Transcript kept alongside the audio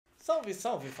Salve,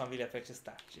 salve família Pet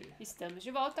Start. Estamos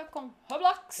de volta com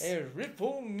Roblox. É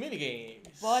Ripull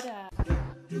minigames. Bora!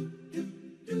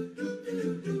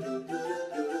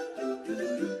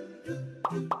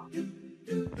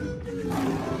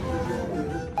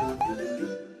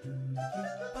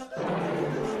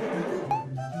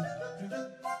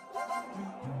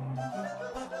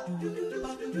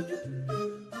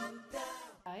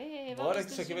 Aê, Bora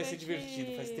que isso aqui vai ser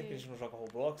divertido. Faz tempo que a gente não joga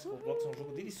Roblox. Roblox é um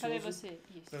jogo delicioso. Cadê você?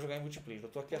 Isso. Pra jogar em multiplayer. Eu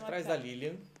tô aqui Vamos atrás cá. da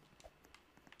Lilian.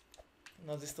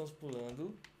 Nós estamos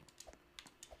pulando.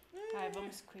 Ai,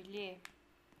 vamos escolher.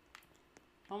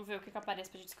 Vamos ver o que aparece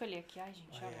pra gente escolher aqui. Ai,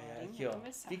 gente, agora, hein? Aqui, Vamos ó.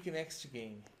 começar. Pick next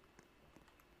game.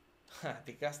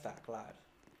 Tem que gastar, claro.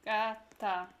 Ah,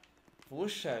 tá.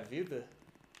 Puxa vida.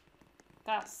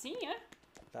 Tá assim, é?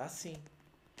 Tá assim.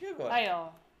 E agora? Aí,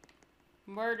 ó.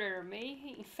 Murder,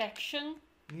 Mayhem, Infection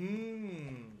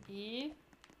e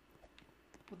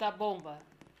o da bomba.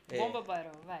 É. Bomba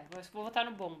Battle, vai. Vou votar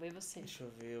no bomba, e você? Deixa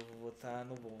eu ver, eu vou botar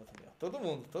no bomba também. Ó. Todo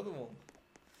mundo.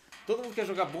 Todo mundo quer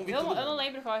jogar bomba e Eu todo não mundo.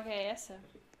 lembro qual que é essa.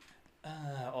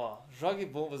 Ah, ó, jogue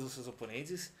bombas nos seus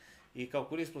oponentes e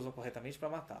calcule a explosão corretamente para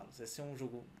matá-los. Esse é um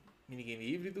jogo minigame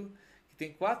híbrido que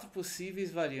tem 4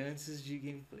 possíveis variantes de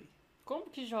gameplay. Como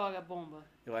que joga a bomba?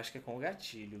 Eu acho que é com o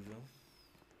gatilho, viu?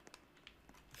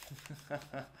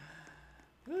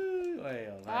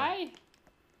 Olha, ó, vai. Ai,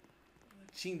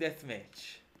 Team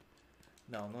Deathmatch.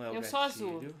 Não, não é o Eu gatilho. sou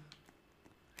azul.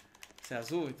 Você é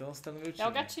azul? Então você tá no meu time. é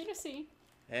o gatilho sim.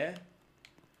 É?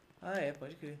 Ah, é,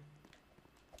 pode crer.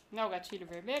 Não é o gatilho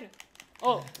vermelho?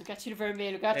 Oh, o gatilho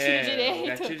vermelho, gatilho O direito.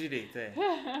 gatilho direito, é.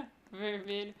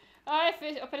 Vermelho.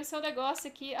 Ai, apareceu um negócio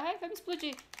aqui. Ai, vai me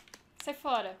explodir. Sai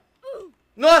fora.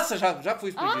 Nossa, já fui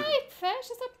explodido. Ai,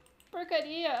 fecha essa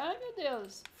porcaria. Ai, meu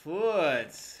Deus.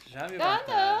 Putz, já me Ah,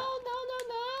 mataram.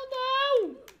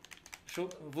 não. Deixa eu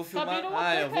vou filmar. abrindo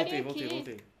uma Eu porcaria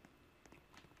voltei.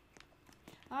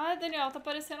 Ai, Daniel, tá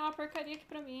parecendo uma porcaria aqui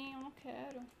pra mim. Eu não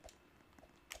quero.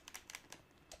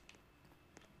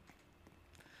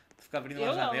 Ficar abrindo Eu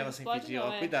uma não, janela não sem pode pedir. não,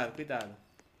 Ó, é. cuidado. Tem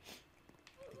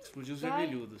que explodir os Vai.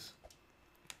 vermelhudos.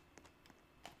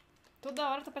 Toda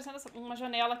hora tá parecendo uma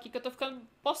janela aqui que eu tô ficando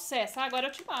possessa. Ah, agora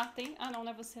eu te mato, hein? Ah, não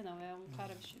é você não. É um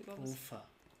cara vestido igual você. Ufa.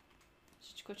 A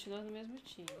gente continua no mesmo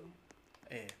time.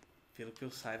 É, pelo que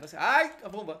eu saiba. Ai, a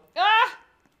bomba.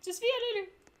 Desvia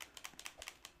dele.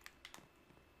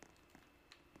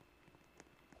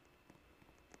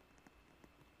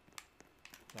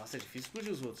 Nossa, é difícil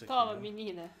explodir os outros aqui. Toma, viu?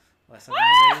 menina. Ó, essa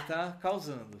menina aí tá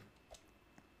causando.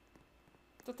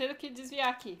 Tô tendo que desviar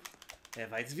aqui. É,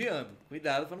 vai desviando.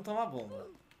 Cuidado pra não tomar bomba.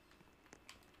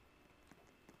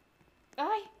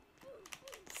 Ai!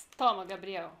 Toma,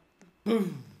 Gabriel.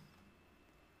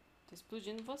 Tô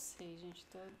explodindo vocês, gente.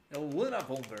 É o Wanna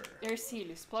Bomber.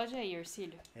 Ercílio, explode aí,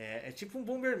 Ercílio. É tipo um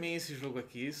Bomberman esse jogo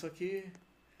aqui, só que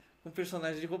com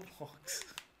personagem de Roblox.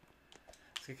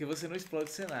 Só que aqui você não explode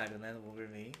o cenário, né? No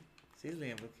Bomberman. Vocês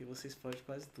lembram que você explode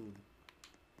quase tudo.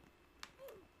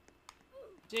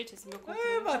 Gente, esse meu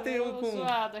controle matei um com-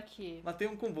 zoado aqui. Matei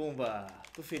um com bomba.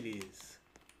 Tô feliz.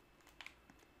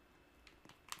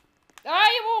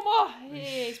 Ai, eu vou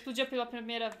morrer! Explodiu pela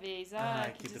primeira vez. Ai,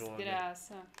 Ai, que que droga.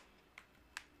 desgraça.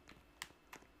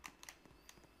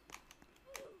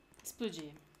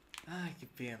 Explodi. Ai, que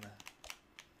pena.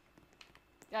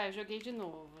 Ah, eu joguei de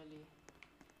novo ali.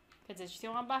 Quer dizer, a gente tem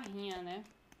uma barrinha, né?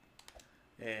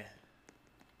 É.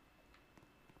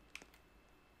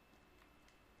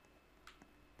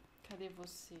 Cadê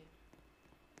você?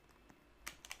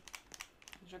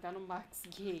 Vou jogar no Max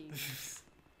Games.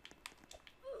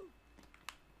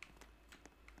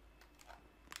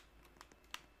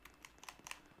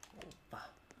 Opa.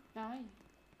 Ai,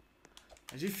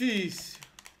 É difícil.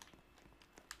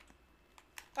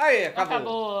 Aí, acabou.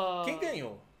 acabou. Quem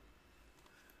ganhou?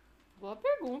 Boa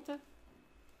pergunta.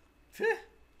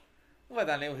 Não vai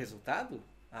dar nem o resultado?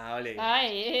 Ah, olha aí.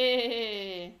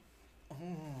 Aê!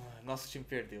 Nosso time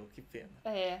perdeu, que pena.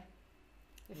 É.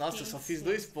 Nossa, eu só fiz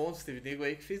 2 pontos. Teve nego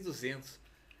aí que fez 200.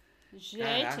 Gente,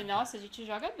 Caraca. nossa, a gente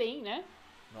joga bem, né?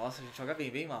 Nossa, a gente joga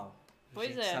bem mal.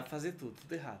 Pois a gente é. sabe fazer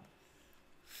tudo errado.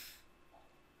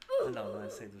 Ah, não é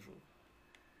sair do jogo.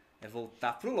 É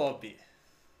voltar pro lobby.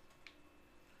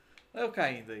 Olha eu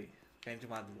caindo aí. Caindo de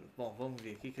maduro. Bom, vamos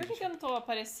ver aqui que Por a que, gente... que eu não tô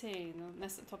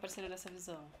aparecendo tô aparecendo nessa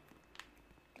visão?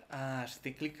 Ah, acho que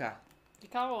tem que clicar.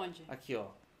 Clicar onde? Aqui, ó.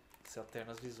 Você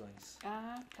alterna as visões.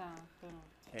 Ah, tá. Pronto.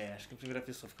 É, acho que em primeira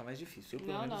pessoa fica mais difícil. Eu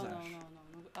pelo Não, menos não, acho.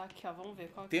 não. Aqui, ó, vamos ver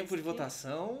qual que é Tempo de esse aqui.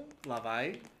 votação. Lá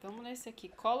vai. Vamos nesse aqui.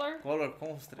 Color. Color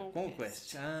Conquest.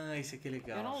 Conquest. Ah, esse aqui é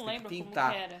legal. Eu não Você tem lembro que como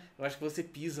pintar. que era. Eu acho que você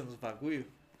pisa nos bagulho.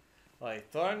 Olha,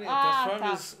 transforme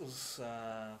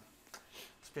tá.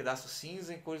 pedaços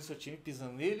cinza, encontre seu time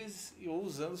pisando neles ou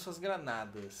usando suas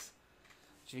granadas.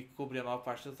 O time que cobrir a maior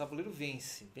parte do tabuleiro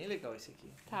vence. Bem legal esse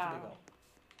aqui. Tá. Muito legal.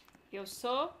 Eu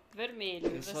sou vermelho.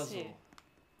 Eu e sou você?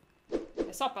 azul.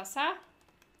 É só passar?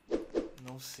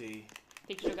 Não sei.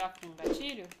 Tem que jogar com um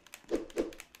gatilho?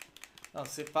 Não,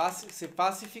 você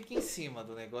passa e fica em cima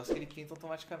do negócio que ele pinta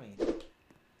automaticamente.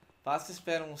 Passa e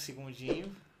espera um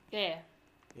segundinho. É.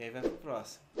 E aí vai pro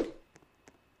próximo.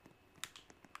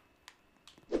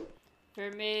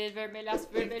 Vermelho, vermelhaço,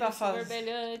 Quem que vermelho, tá faz-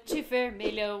 vermelhante,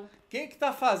 vermelhão. Quem que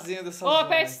tá fazendo essa Ô, zona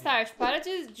aperta aqui? start. Para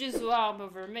de zoar o meu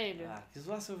vermelho. Ah, que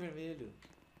zoar seu vermelho.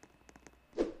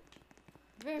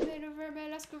 Vermelho,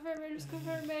 vermelhasco, vermelhasco,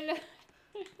 vermelho.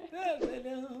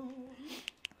 Vermelhão.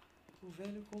 O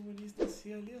velho comunista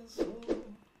se aliançou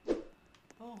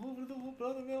ao rubro do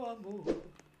rubro do meu amor.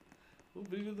 O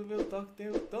brilho do meu toque tem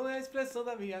o tom e a expressão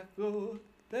da minha cor.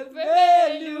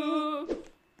 Vermelho, Vermelho.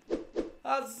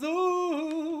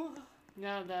 azul,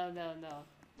 Não.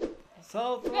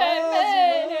 solta o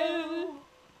Vermelho. azulão.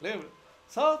 Lembra?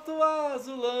 Solta o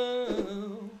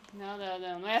azulão.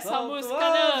 Não é essa Solta música, o não.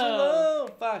 azulão,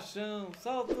 paixão,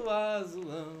 solta o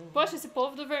azulão. Poxa, esse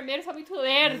povo do vermelho tá muito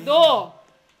lerdo.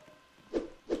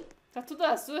 Tá tudo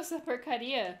azul essa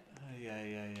porcaria.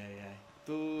 Ai.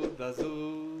 Tudo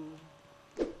azul,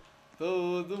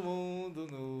 todo mundo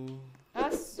nu.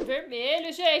 Nossa,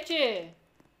 vermelho, gente.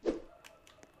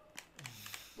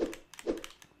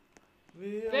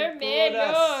 Meu Vermelho,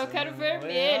 coração eu quero é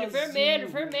vermelho, azul.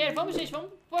 vermelho. Vamos, gente,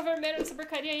 vamos pôr vermelho nessa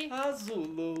porcaria aí.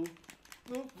 Azulou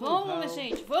no curral. Vamos,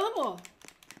 gente, vamos.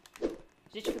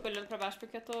 Gente, fica olhando pra baixo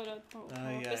porque eu tô olhando com o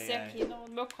PC aqui no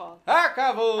meu colo.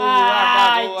 Acabou,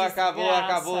 Ai, acabou.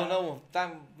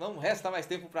 desgraça. Não resta mais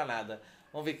tempo pra nada.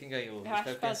 Vamos ver quem ganhou. Eu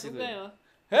acho que o azul ganhou.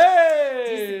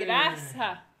 Hey!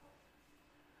 Desgraça.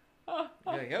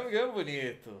 Ganhamos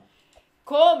bonito.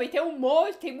 Como? E tem um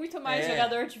monte, tem muito mais É.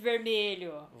 jogador de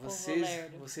vermelho. Povo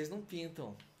lerdo. Vocês não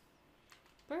pintam.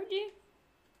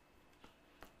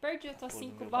 Perdi, eu tô assim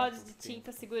do com meu baldes batom de tem.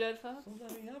 tinta segurando. Falando, Som da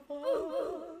minha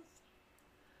voz.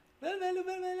 Vermelho,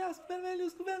 vermelhasco,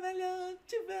 vermelhusco,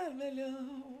 vermelhante,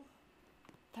 vermelhão.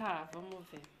 tá, vamos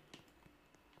ver.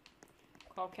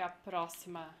 Qual que é a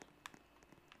próxima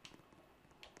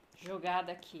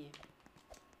jogada aqui?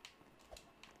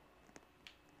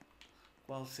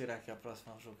 Qual será que é a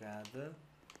próxima jogada?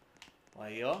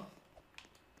 Aí, ó.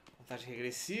 Contagem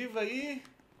regressiva e...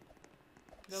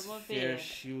 Vamos Sphere ver.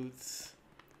 Shields.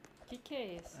 O que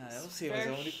é esse? Ah, eu não sei, mas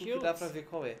é o único que dá pra ver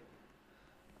qual é.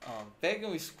 Ó, pegue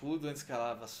um escudo antes que a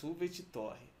lava suba e te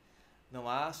torre. Não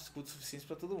há escudo suficiente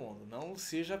pra todo mundo. Não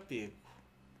seja pego.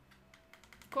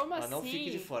 Como Mas assim? não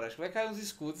fique de fora. Acho que vai cair uns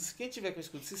escudos. Quem tiver com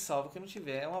escudo se salva. Quem não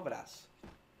tiver, um abraço.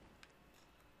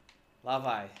 Lá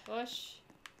vai. Oxi.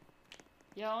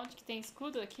 E aonde que tem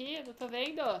escudo aqui? Eu não tô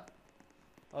vendo. Olha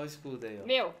o escudo aí, ó.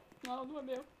 Meu. Não é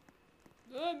meu.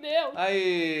 Não é meu.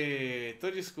 Aí,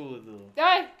 tô de escudo.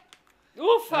 Ai!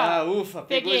 Ufa! Ah, ufa,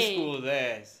 pegou o Peguei. escudo,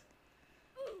 é.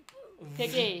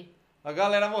 Peguei. A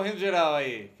galera morrendo geral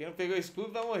aí. Quem não pegou o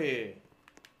escudo vai morrer.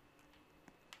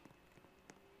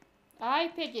 Ai,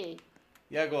 peguei.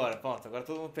 E agora? Pronto, agora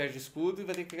todo mundo perde o escudo e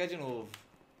vai ter que pegar de novo.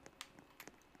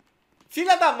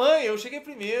 Filha da mãe, eu cheguei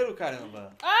primeiro,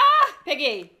 caramba.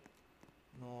 Peguei.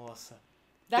 Nossa.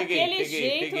 Daquele Peguei.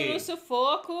 jeito, no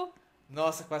sufoco.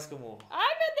 Nossa, quase que eu morro.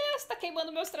 Ai, meu Deus, tá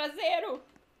queimando meus traseiros.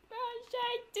 Ai,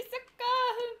 gente,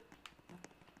 socorro.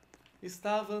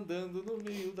 Estava andando no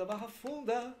meio da barra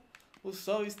funda. O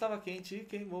sol estava quente e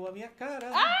queimou a minha cara.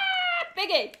 Ah,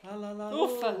 peguei. Ah, lá, lá,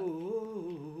 Ufa.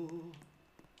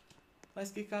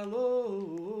 Mas que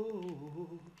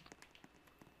calor.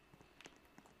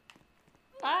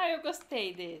 Ah, eu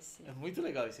gostei desse. É muito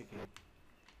legal esse aqui.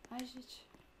 Ai, gente.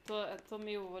 Tô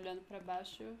meio olhando pra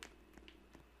baixo.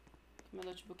 Meu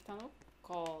notebook tá no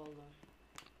colo.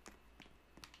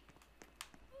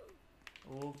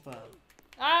 Opa.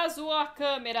 Ah, zoou a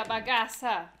câmera,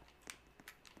 bagaça.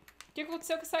 O que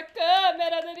aconteceu com essa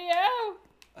câmera, Daniel?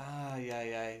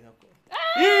 Ai. Não...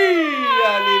 Ih,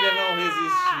 a Lilia não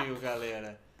resistiu,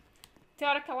 galera. Tem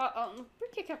hora que ela... Por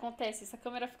que acontece? Essa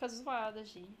câmera fica zoada,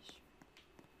 gente.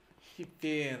 Que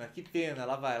pena.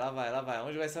 Lá vai.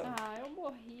 Onde vai ser? Ah, eu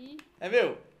morri. É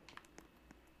meu.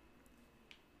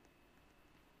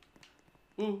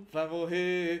 Vai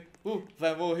morrer.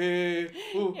 Vai morrer.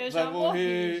 Eu Vai já morri,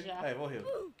 morrer. já. Aí,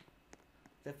 morreu.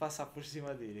 Até passar por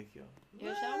cima dele aqui, ó.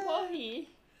 Eu já morri.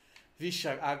 Vixe,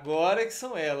 agora que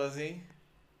são elas, hein?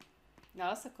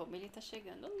 Nossa, como ele tá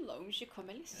chegando longe, como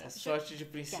ele É sabe. sorte de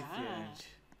principiante.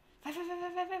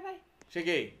 Vai.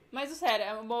 Cheguei. Mas o sério,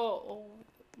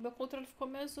 O meu controle ficou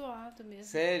meio zoado mesmo.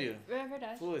 Sério? É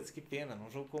verdade. Putz, que pena. Num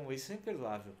jogo como esse é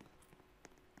imperdoável.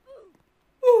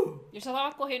 Eu já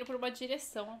tava correndo por uma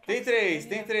direção. Tem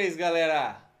três,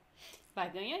 galera. Vai,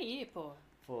 ganha aí, pô.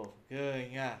 Pô,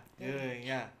 ganha.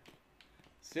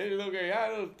 Se ele não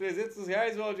ganhar,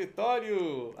 R$300 no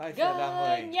auditório. Ai, filha da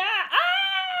mãe. Ganha!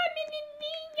 Ah,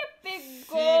 menininha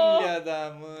pegou! Filha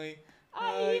da mãe.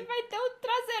 Aí Ai. vai ter um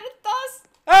traseiro tosse.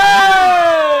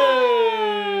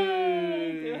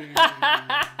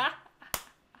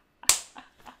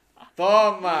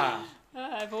 Toma!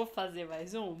 Ah, vamos fazer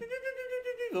mais um?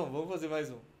 Vamos fazer mais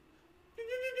um.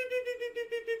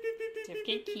 Eu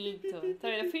fiquei em quinto. Tá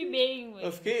vendo? Eu fui bem, mano.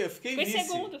 Eu fiquei Ficou em vice.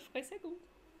 segundo, ficou em segundo.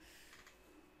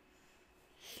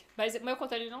 Mas o meu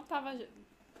controle não tava... Eu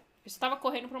estava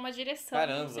correndo pra uma direção.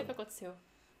 Caramba. Não sei o que aconteceu.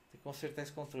 Tem que consertar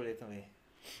esse controle aí também.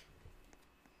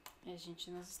 É, gente,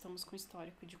 nós estamos com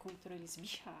histórico de controles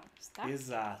bichados, tá?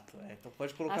 Exato. Então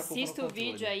pode colocar a culpa Assista no o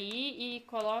controle. vídeo aí e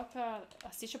coloca...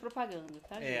 Assiste a propaganda,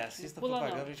 tá, gente? Assista a Não pula,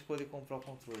 propaganda não. pra gente poder comprar o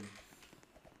controle.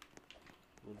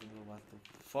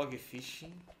 Fog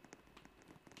Fishing.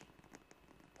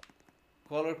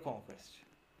 Color Conquest.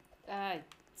 Ai,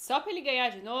 só pra ele ganhar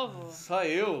de novo? Só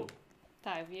eu?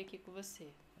 Tá, eu vim aqui com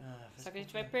você. Faz Só que a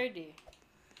gente pouco. vai perder.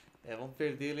 Vamos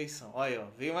perder a eleição. Olha, ó.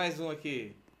 Veio mais um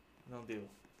aqui. Não deu.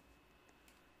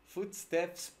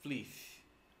 Footsteps Spliff.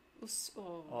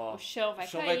 O Ó, chão vai o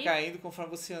chão cair. vai caindo conforme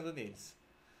você anda neles.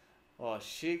 Ó,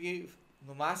 chegue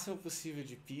no máximo possível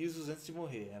de pisos antes de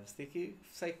morrer. Você tem que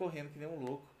sair correndo que nem um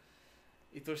louco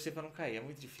e torcer pra não cair. É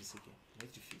muito difícil aqui.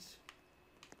 Muito difícil.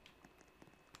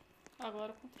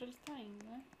 Agora o controle tá indo,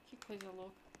 né? Que coisa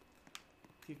louca.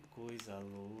 Que coisa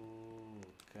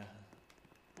louca.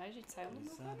 Ai, gente, saiu no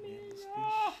meu Coisa caminho. menos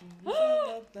peixinhos a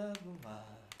nadar no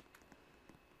mar.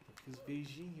 Que os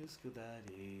beijinhos que eu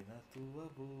darei na tua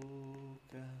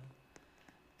boca,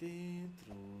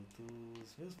 dentro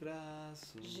dos meus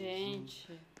braços.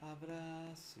 Gente.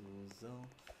 Abraços.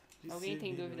 Alguém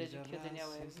tem dúvida de que o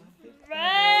Daniel é velho?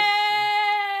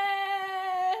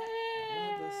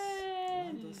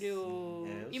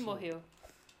 E morreu.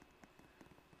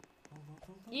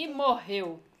 E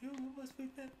morreu.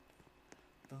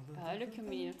 Olha que o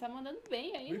menino tá mandando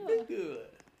bem aí, ó.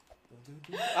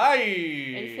 Ai!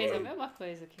 Ele fez a mesma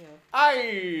coisa que eu.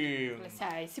 Ai! Falei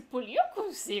assim, esse pulinho eu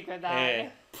consigo dar,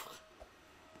 né?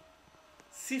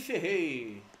 Se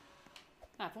ferrei.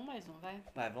 Vamos mais um, vai.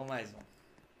 Vai, vamos mais um.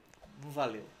 Não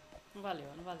valeu. Não valeu.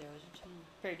 A gente não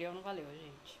perdeu, não valeu,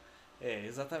 gente.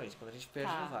 Exatamente. Quando a gente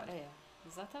perde, não vale.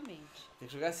 Exatamente. Tem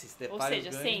que jogar assim. Se der Ou par, seja,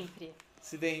 eu ganho. sempre.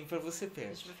 Se der ímpar, você A gente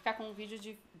perde. vai ficar com um vídeo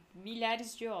de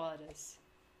milhares de horas.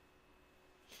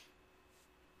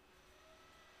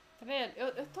 Tá vendo?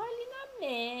 Eu tô ali na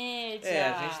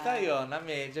média. A gente tá aí, ó, na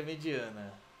média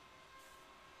mediana.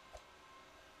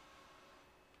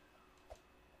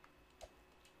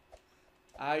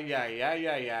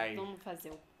 Ai. Vamos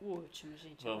fazer o último,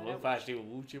 gente. Vamos fazer o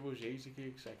último, gente, que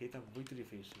isso aqui tá muito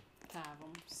difícil. Tá,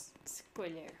 vamos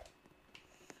escolher.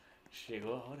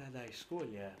 Chegou a hora da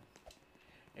escolha.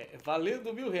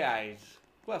 Valendo R$1.000.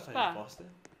 Qual é a sua resposta?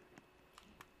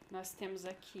 Nós temos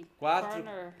aqui 4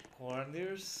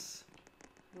 corners.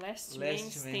 Last Man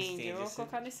Stand. Eu vou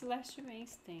colocar nesse Last Man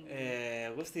Stand.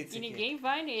 Eu gostei disso E aqui. ninguém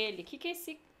vai nele. O que é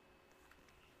esse...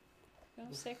 Eu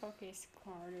não sei qual que é esse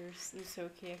corners, não sei o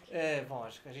que é aqui. Bom,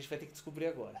 acho que a gente vai ter que descobrir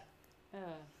agora.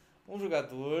 Ah. Um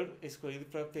jogador escolhido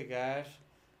para pegar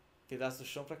pedaço do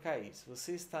chão para cair. Se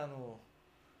você está no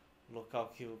local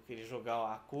que ele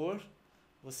jogar a cor,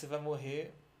 você vai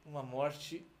morrer uma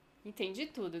morte... Entendi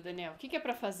tudo, Daniel. O que é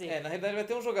pra fazer? Na realidade vai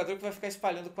ter um jogador que vai ficar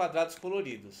espalhando quadrados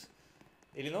coloridos.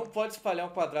 Ele não pode espalhar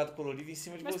um quadrado colorido em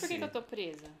cima de você. Mas por que eu tô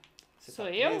presa? Você Sou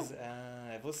tá eu? presa?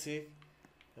 É você.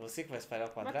 É você que vai espalhar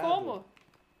o quadrado? Mas como?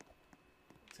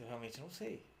 Eu realmente não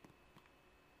sei.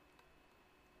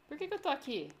 Por que eu tô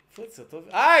aqui? Putz, eu tô...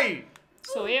 Ai!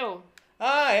 Sou eu?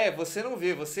 Você não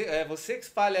vê. É você que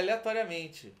espalha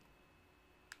aleatoriamente.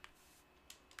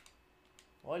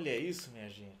 Olha isso, minha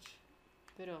gente.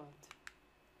 Pronto.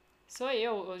 Sou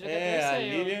eu, o jogador sou a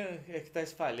eu. Lilian é que tá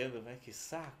espalhando, né? Que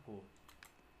saco.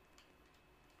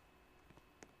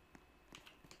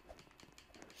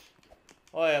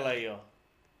 Olha ela aí, ó.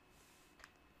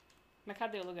 Mas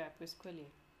cadê o lugar pra eu escolher?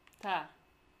 Tá.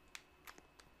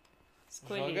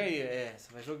 Escolhi. Joga aí,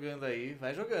 você vai jogando aí.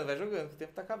 Vai jogando, que o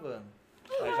tempo tá acabando.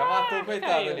 Já matou o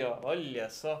coitado caiu. ali, ó. Olha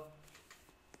só.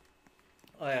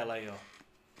 Olha ela aí, ó.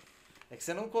 É que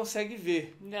você não consegue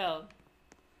ver. Não.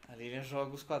 A Lilian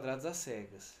joga os quadrados às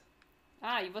cegas.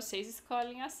 E vocês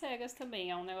escolhem as cegas também.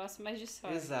 É um negócio mais de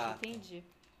sorte. Exato. Entendi.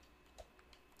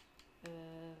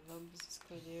 Vamos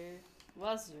escolher o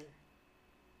azul.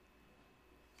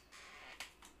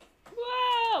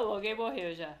 Uau, alguém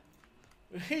morreu já.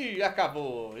 Ih,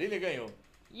 acabou. Ele ganhou.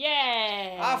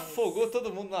 Yes! Afogou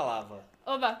todo mundo na lava.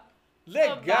 Oba!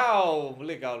 Legal,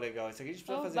 legal, legal. Isso aqui a gente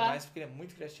precisa fazer Oba. mais porque ele é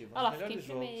muito criativo. Um Olha dos lá, fiquei em melhores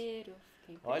jogos. primeiro.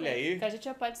 Olha aí. Então a gente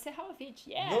já pode encerrar o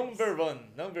vídeo. Yes!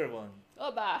 Number one.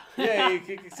 Oba! E aí, o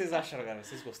que vocês acharam, galera?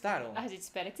 Vocês gostaram? A gente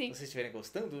espera que sim. Se vocês estiverem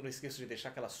gostando, não esqueça de deixar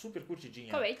aquela super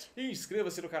curtidinha. Comente. E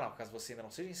inscreva-se no canal, caso você ainda não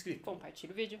seja inscrito.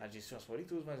 Compartilhe o vídeo. Adicione os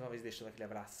favoritos, mais uma vez deixando aquele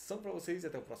abração pra vocês e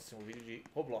até o próximo vídeo de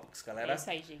Roblox, É galera. isso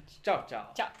aí, gente. Tchau,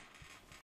 tchau. Tchau.